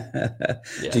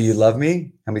 Do you love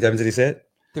me? How many times did he say it?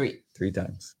 3. 3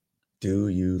 times. Do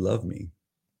you love me?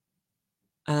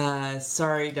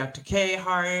 Sorry, Dr. K.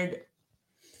 Hard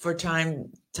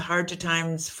to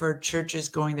times for churches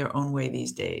going their own way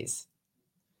these days.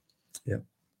 Yep.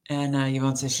 And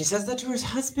Yvonne says, she says that to her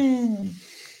husband.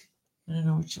 I don't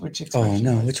know which expression.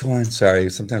 Oh, no. Which one? Sorry.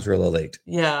 Sometimes we're a little late.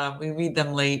 Yeah, we read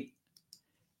them late.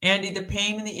 Andy, the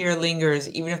pain in the ear lingers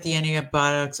even if the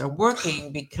antibiotics are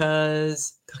working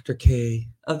because Dr. K.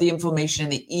 of the inflammation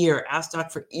in the ear. Ask doc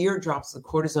for ear drops with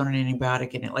cortisone and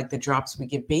antibiotic in it, like the drops we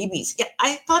give babies. Yeah,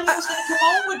 I thought he was going to come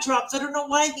home with drops. I don't know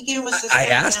why he gave us this.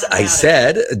 I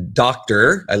said,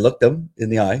 doctor, I looked him in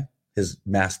the eye, his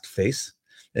masked face,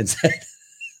 and said,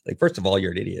 like, first of all,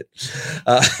 you're an idiot.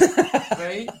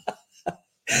 Right?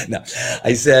 No,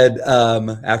 I said,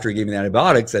 after he gave me the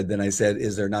antibiotics, I said,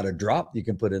 is there not a drop you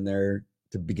can put in there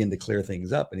to begin to clear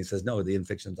things up? And he says, no, the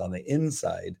infection's on the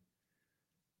inside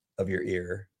of your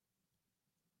ear,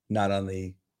 not on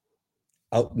the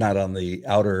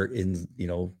outer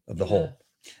of the hole.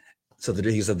 So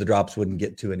he said the drops wouldn't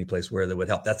get to any place where they would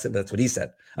help. That's what he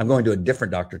said. I'm going to a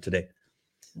different doctor today.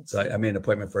 So I made an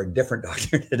appointment for a different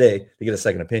doctor today to get a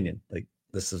second opinion. Like,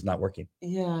 this is not working.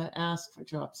 Yeah, ask for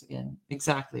drops again.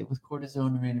 Exactly, with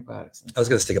cortisone or antibiotics. I was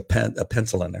going to stick a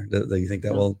pencil in there. Do you think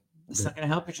that will? It's not going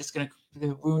to help. It's just going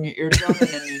to ruin your eardrum. And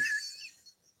then you...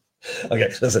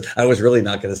 Okay, listen. I was really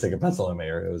not going to stick a pencil in my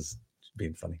ear. It was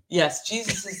being funny. Yes,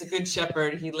 Jesus is the good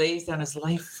shepherd. He lays down his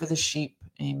life for the sheep.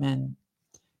 Amen.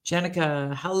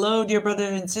 Janica, hello, dear brother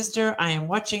and sister. I am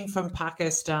watching from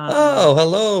Pakistan. Oh,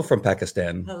 hello from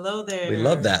Pakistan. Hello there. We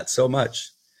love that so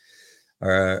much.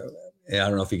 I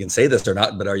don't know if you can say this or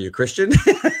not, but are you Christian?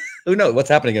 Who knows what's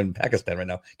happening in Pakistan right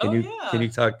now? Can you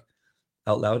talk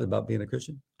out loud about being a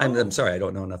Christian? I'm sorry, I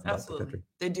don't know enough about the country.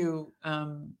 They do.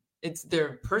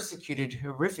 They're persecuted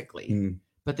horrifically,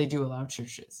 but they do allow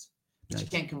churches. But you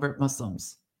can't convert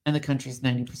Muslims, and the country's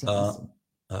 90% Muslim.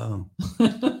 Oh,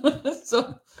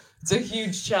 so it's a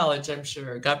huge challenge, I'm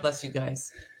sure. God bless you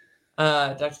guys.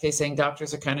 Dr. K saying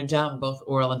doctors are kind of dumb. Both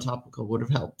oral and topical would have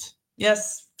helped.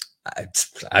 Yes.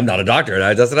 I'm not a doctor.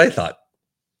 That's what I thought.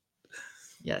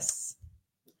 Yes.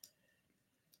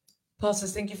 Paul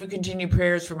says, thank you for continued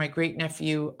prayers for my great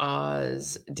nephew,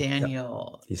 Oz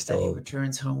Daniel. Yep. He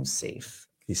returns home safe.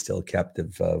 He's still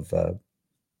captive of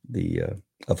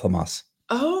Hamas.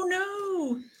 Oh,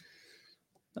 no.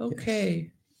 Okay.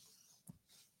 Yes.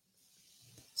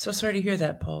 So sorry to hear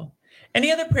that, Paul.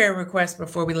 Any other prayer requests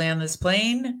before we land this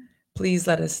plane? Please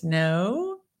let us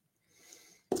know.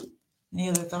 Any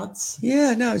other thoughts?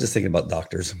 Yeah, no, I was just thinking about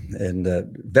doctors and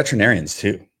veterinarians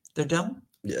too. They're dumb?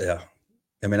 Yeah.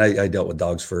 I mean, I dealt with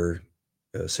dogs for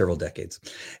several decades,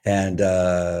 and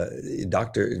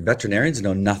veterinarians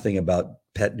know nothing about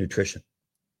pet nutrition.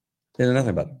 They know nothing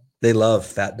about it. They love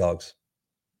fat dogs.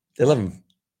 They love them.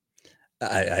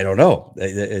 I don't know.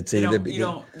 They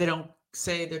don't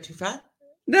say they're too fat?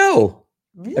 No.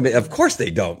 Really? I mean, of course they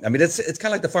don't. I mean, it's kind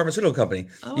of like the pharmaceutical company.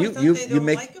 Oh, they don't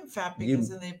like them fat because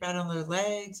then they bet on their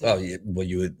legs.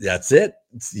 That's it.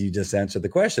 You just answered the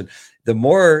question. The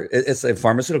more it's a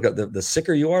pharmaceutical, the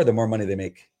sicker you are, the more money they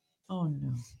make. Oh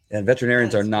no! And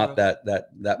veterinarians are not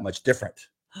that much different.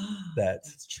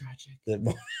 That's tragic.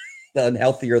 The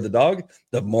unhealthier the dog,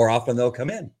 the more often they'll come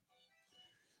in.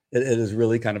 It is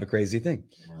really kind of a crazy thing.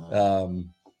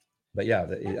 But yeah,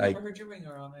 I never heard your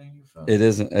ringer on your phone. It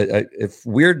isn't. If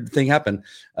weird thing happened,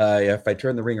 if I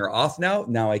turn the ringer off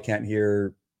now I can't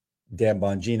hear Dan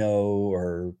Bongino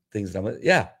or things.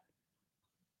 Yeah.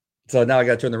 So now I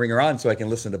got to turn the ringer on so I can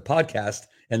listen to podcast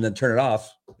and then turn it off.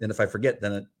 And if I forget,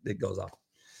 then it goes off.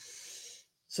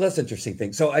 So that's an interesting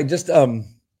thing. So I just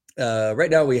right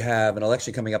now we have an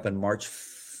election coming up on March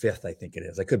 5th, I think it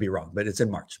is. I could be wrong, but it's in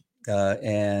March.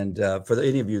 And for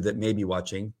any of you that may be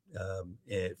watching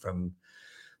from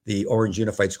the Orange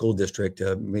Unified School District,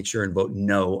 make sure and vote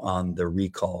no on the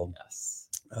recall. Yes.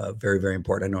 Very, very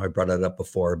important. I know I brought it up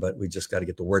before, but we just got to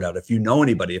get the word out. If you know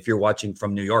anybody, if you're watching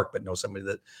from New York, but know somebody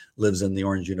that lives in the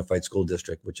Orange Unified School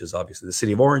District, which is obviously the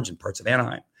city of Orange and parts of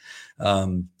Anaheim,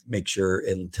 make sure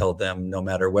and tell them, no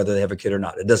matter whether they have a kid or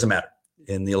not, it doesn't matter.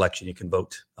 In the election, you can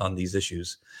vote on these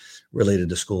issues related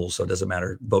to schools. So it doesn't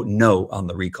matter. Vote no on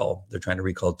the recall. They're trying to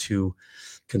recall 2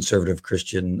 conservative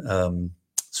Christian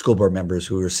school board members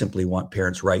who simply want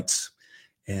parents' rights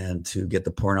and to get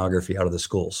the pornography out of the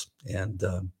schools. And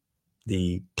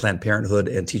the Planned Parenthood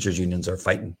and teachers unions are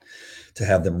fighting to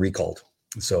have them recalled.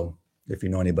 So if you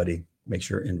know anybody, make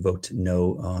sure and vote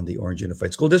no on the Orange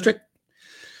Unified School District.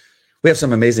 We have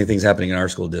some amazing things happening in our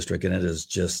school district, and it is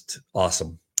just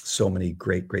awesome. So many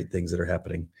great things that are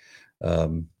happening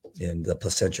in the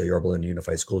Placentia Yorba Linda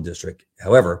Unified School District.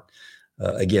 However,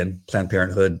 again, Planned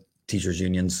Parenthood, teachers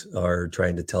unions are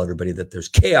trying to tell everybody that there's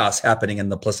chaos happening in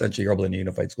the Placentia Yorba Linda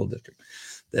Unified School District,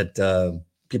 that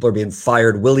people are being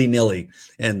fired willy-nilly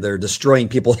and they're destroying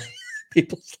people's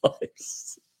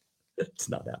lives. It's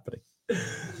not happening.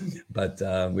 But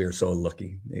we are so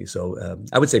lucky. So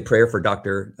I would say prayers for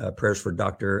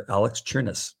Dr. Alex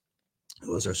Chernus,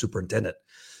 who is our superintendent,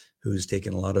 who's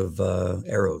taken a lot of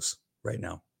arrows right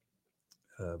now.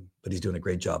 But he's doing a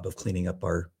great job of cleaning up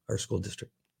our school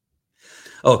district.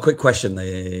 Oh, a quick question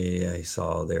I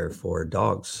saw there for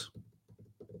dogs.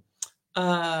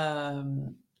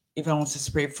 Yvonne wants us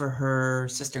to pray for her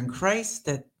sister in Christ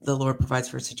that the Lord provides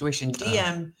for her situation.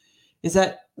 DM, is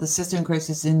that the sister in Christ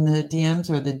is in the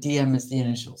DMs or the DM is the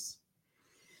initials?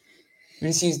 We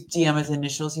just use DM as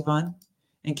initials, Yvonne.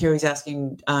 And Carrie's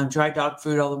asking, dry dog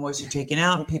food, all the moisture taken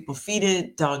out, and people feed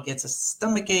it. Dog gets a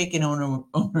stomach ache, and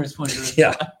owners wonder.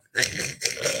 Yeah.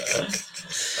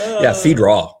 Yeah, feed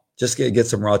raw. Just get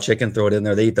some raw chicken, throw it in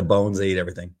there. They eat the bones, they eat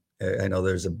everything. I know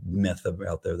there's a myth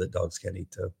out there that dogs can't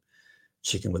eat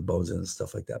chicken with bones and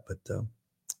stuff like that, but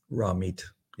raw meat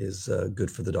is good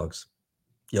for the dogs.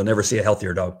 You'll never see a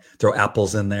healthier dog. Throw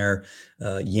apples in there,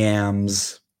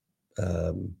 yams.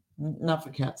 Not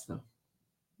for cats, though.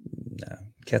 No,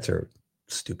 cats are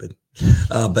stupid.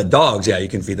 But dogs, yeah, you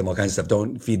can feed them all kinds of stuff.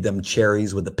 Don't feed them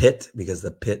cherries with the pit because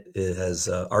the pit has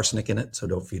arsenic in it. So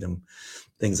don't feed them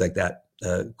things like that.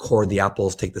 Core the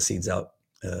apples, take the seeds out.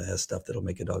 Has stuff that'll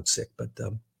make a dog sick. But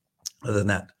other than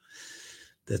that,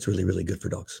 that's really, really good for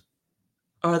dogs.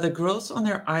 Are the growths on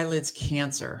their eyelids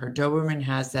cancer? Her Doberman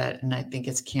has that, and I think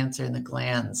it's cancer in the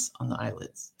glands on the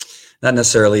eyelids. Not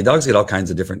necessarily. Dogs get all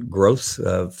kinds of different growths,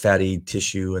 fatty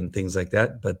tissue and things like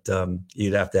that. But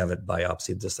you'd have to have it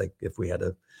biopsied, just like if we had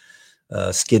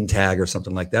a skin tag or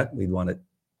something like that. We'd want it.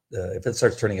 If it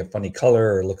starts turning a funny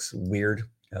color or looks weird,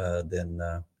 then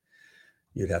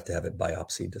you'd have to have it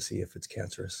biopsied to see if it's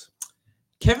cancerous.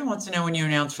 Kevin wants to know, when you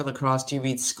announce for lacrosse, do you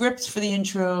read scripts for the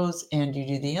intros and do you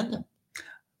do the anthem?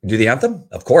 Do the anthem?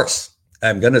 Of course.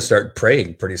 I'm going to start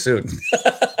praying pretty soon.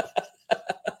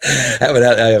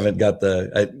 I haven't got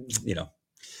I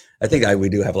think we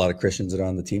do have a lot of Christians that are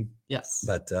on the team. Yes.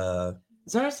 But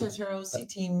Zara says her OC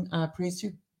team prays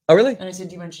too. Oh, really? And I said,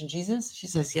 do you mention Jesus? She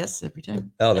says yes every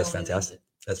time. Oh, that's fantastic.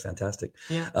 That's fantastic.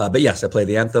 Yeah. But yes, I play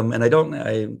the anthem, and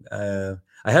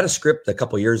I had a script a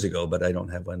couple years ago, but I don't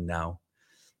have one now.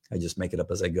 I just make it up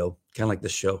as I go, kind of like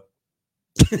this show.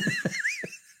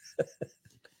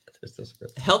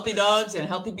 Healthy dogs and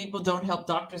healthy people don't help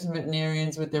doctors and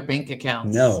veterinarians with their bank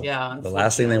accounts. No. Yeah. The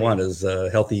last thing they want is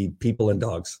healthy people and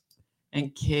dogs.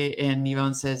 And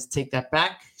Yvonne says, take that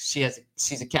back.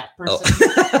 She's a cat person.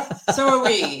 Oh. So are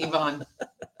we, Yvonne.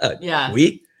 Yeah.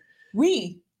 We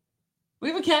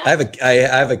have a cat. I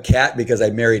have a cat because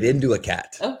I married into a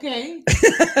cat. Okay.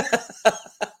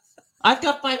 I've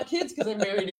got 5 kids because I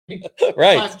married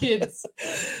right. 5 kids.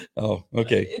 Oh,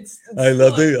 okay. It's I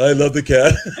love the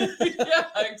cat. Yeah,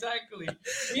 exactly.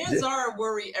 Me and Zara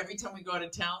worry every time we go out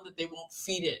of town that they won't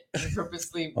feed it and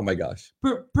purposely. Oh my gosh.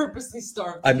 Purposely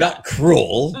starve. I'm not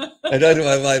cruel. I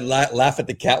laugh at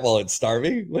the cat while it's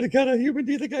starving. What kind of human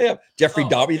do you think I am? Jeffrey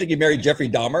Dahmer? You think you married Jeffrey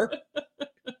Dahmer?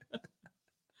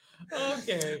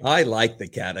 Okay. I like the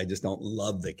cat. I just don't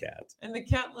love the cat. And the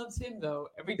cat loves him though.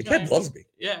 Every The time cat loves me.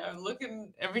 Yeah, I'm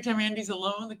looking every time Andy's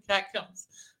alone, the cat comes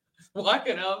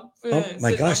walking up, Oh my sitting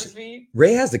on gosh. his feet.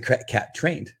 Ray has the cat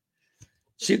trained.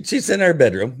 She's in our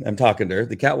bedroom. I'm talking to her.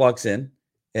 The cat walks in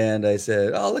and I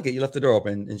said, "Oh, look, you left the door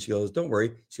open." And she goes, "Don't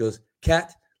worry." She goes,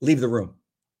 "Cat, leave the room."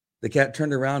 The cat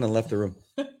turned around and left the room.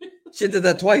 She did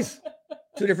that twice,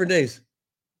 2 different days.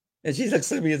 And she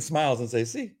looks at me and smiles and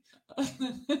says, "See."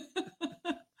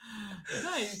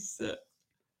 Nice.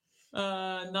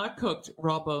 Not cooked,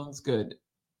 raw bones, good.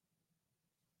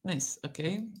 Nice.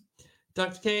 Okay.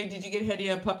 Dr. K, did you get Hetty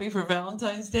a puppy for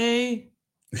Valentine's Day?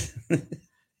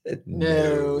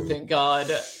 No, thank God.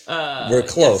 We're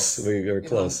close. Yes. We're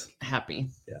close. Happy.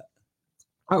 Yeah.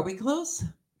 Are we close?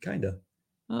 Kind of.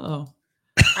 Uh-oh.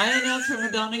 I announced for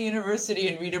Madonna University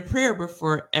and read a prayer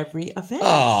before every event.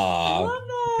 Ah, Love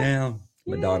that. yeah.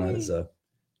 Madonna Yay.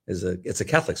 it's a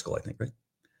Catholic school, I think, right?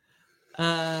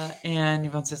 And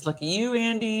Yvonne says, "Lucky you,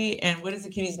 Andy." And what is the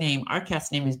kitty's name? Our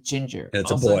cat's name is Ginger. And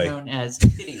it's a also boy. known as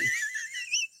Kitty.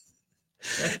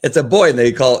 It's a boy, and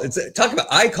they call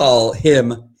I call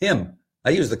him. I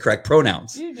use the correct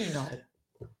pronouns. You do not.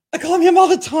 I call him all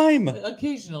the time.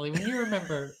 Occasionally, when you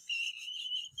remember.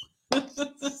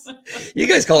 You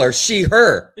guys call her she,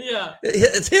 her. Yeah.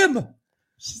 It's him.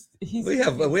 He's We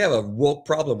have a woke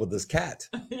problem with this cat.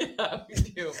 Yeah, we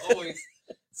do. Always.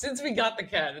 Since we got the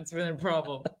cat, it's been a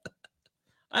problem.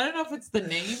 I don't know if it's the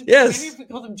name. Yes. Maybe if we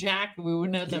called him Jack, we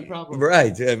wouldn't have that problem.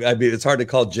 Right. I mean, it's hard to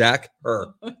call Jack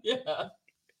her. Yeah.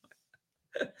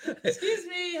 Excuse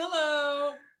me.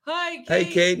 Hello. Hi, Kate. Hey,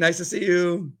 Kate. Nice to see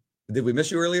you. Did we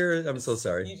miss you earlier? I'm so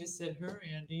sorry. You just said her,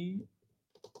 Andy.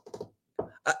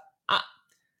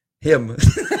 Him.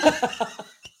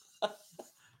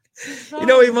 You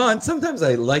know, Yvonne, sometimes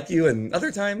I like you and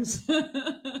other times.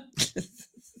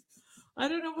 I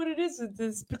don't know what it is with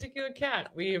this particular cat.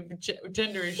 We have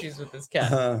gender issues with this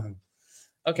cat.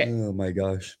 Okay. Oh my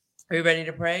gosh. Are you ready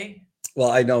to pray? Well,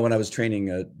 I know when I was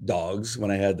training dogs, when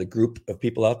I had the group of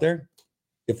people out there,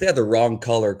 if they had the wrong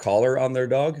color collar on their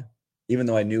dog, even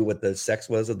though I knew what the sex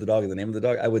was of the dog and the name of the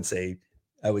dog, I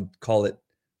would call it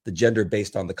the gender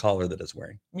based on the collar that it's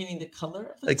wearing. Meaning the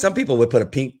color of the Like some people would put a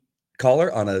pink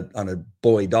collar on a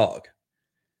boy dog.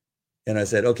 And I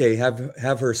said, "Okay, have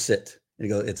her sit." And he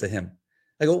goes, "It's a him."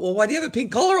 I go, "Well, why do you have a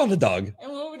pink collar on the dog?"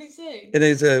 And what would he say? And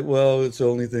they said, "Well, it's the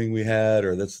only thing we had,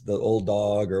 or that's the old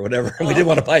dog, or whatever. We didn't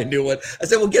want to buy a new one." I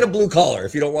said, "Well, get a blue collar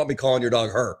if you don't want me calling your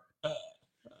dog her."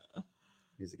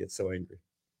 He used to get so angry.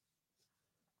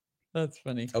 That's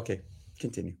funny. Okay,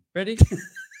 continue. Ready?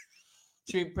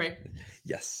 Should we pray?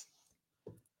 Yes.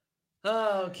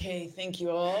 Okay, thank you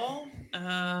all.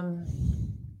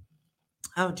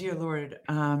 Oh, dear Lord,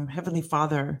 Heavenly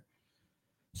Father,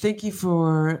 thank you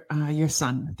for your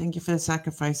Son. Thank you for the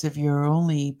sacrifice of your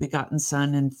only begotten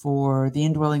Son and for the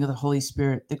indwelling of the Holy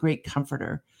Spirit, the great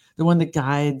comforter, the one that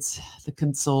guides, that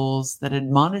consoles, that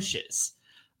admonishes.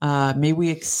 May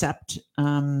we accept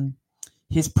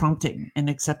his prompting and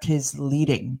accept his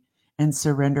leading and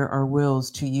surrender our wills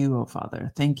to you, O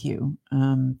Father. Thank you.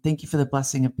 Thank you for the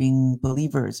blessing of being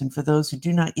believers. And for those who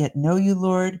do not yet know you,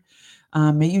 Lord,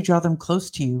 may you draw them close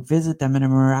to you, visit them in a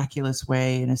miraculous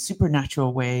way, in a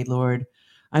supernatural way, Lord.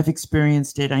 I've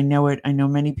experienced it. I know it. I know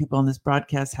many people on this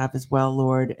broadcast have as well,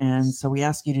 Lord. And so we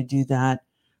ask you to do that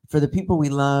for the people we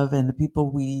love and the people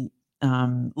we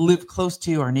live close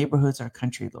to, our neighborhoods, our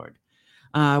country, Lord.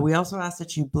 We also ask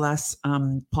that you bless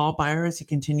Paul Byer as he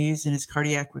continues in his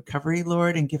cardiac recovery,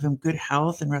 Lord, and give him good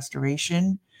health and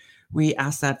restoration. We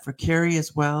ask that for Carrie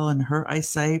as well and her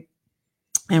eyesight.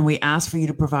 And we ask for you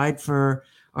to provide for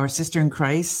our sister in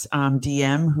Christ,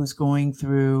 DM, who's going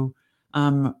through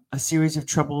a series of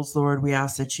troubles, Lord. We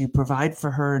ask that you provide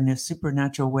for her in a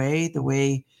supernatural way, the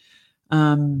way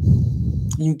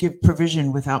you give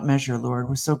provision without measure, Lord.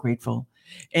 We're so grateful.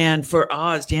 And for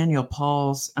Oz, Daniel,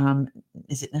 Paul's,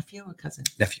 is it nephew or cousin?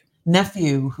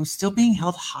 Nephew, who's still being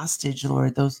held hostage,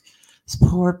 Lord. Those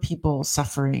poor people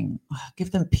suffering.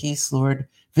 Give them peace, Lord.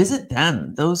 Visit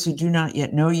them, those who do not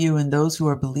yet know you and those who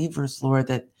are believers, Lord,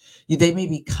 that they may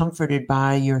be comforted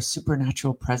by your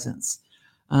supernatural presence.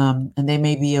 And they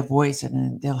may be a voice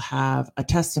and they'll have a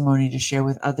testimony to share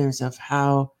with others of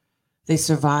how they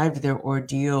survived their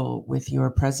ordeal with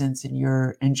your presence and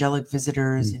your angelic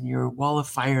visitors and your wall of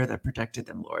fire that protected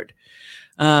them, Lord.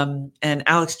 And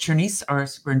Alex Chernice, our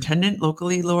superintendent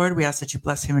locally, Lord, we ask that you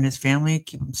bless him and his family,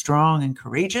 keep him strong and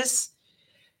courageous.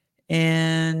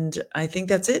 And I think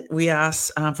that's it. We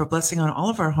ask for blessing on all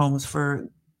of our homes, for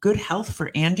good health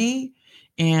for Andy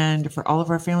and for all of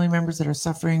our family members that are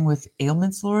suffering with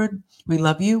ailments, Lord. We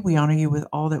love you. We honor you with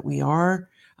all that we are.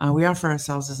 We offer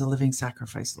ourselves as a living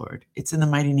sacrifice, Lord. It's in the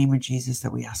mighty name of Jesus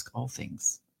that we ask all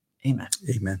things. Amen.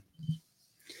 Amen.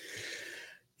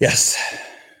 Yes.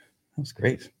 That was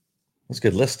great. That was a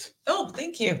good list. Oh,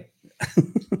 thank you.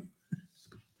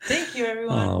 Thank you,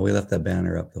 everyone. Oh, we left that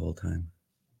banner up the whole time.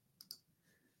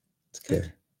 It's okay.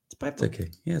 Good. It's Bible. It's okay.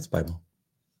 Yeah, it's Bible.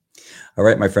 All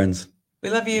right, my friends.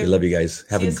 We love you. We love you guys.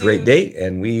 Have See a you great soon. day,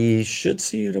 and we should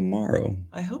see you tomorrow.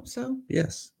 I hope so.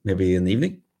 Yes. Maybe in the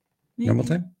evening? Maybe. Normal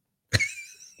time?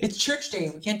 It's church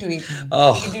day. We can't do evening.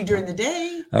 Oh. We can do during the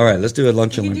day. All right, let's do a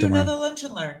lunch We and can learn do tomorrow. another lunch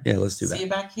and learn. Yeah, let's do See that. you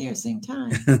back here, same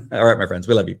time. All right, my friends.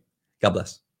 We love you. God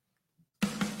bless.